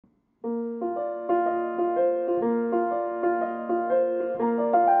This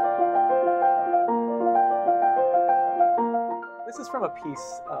is from a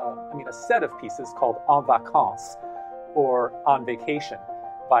piece, a set of pieces called En Vacances, or On Vacation,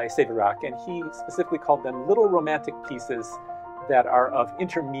 by Séverac, and he specifically called them little romantic pieces that are of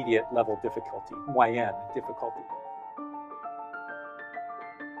intermediate level difficulty, moyenne difficulty.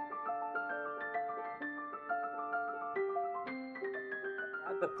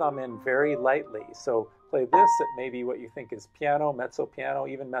 Add the thumb in very lightly, so play this at maybe what you think is piano, mezzo piano,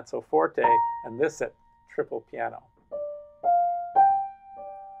 even mezzo forte, and this at triple piano.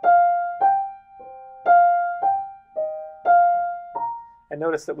 And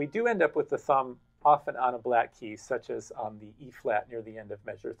notice that we do end up with the thumb often on a black key, such as on the E flat near the end of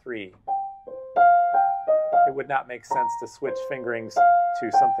measure 3. It would not make sense to switch fingerings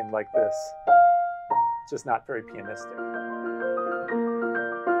to something like this. It's just not very pianistic.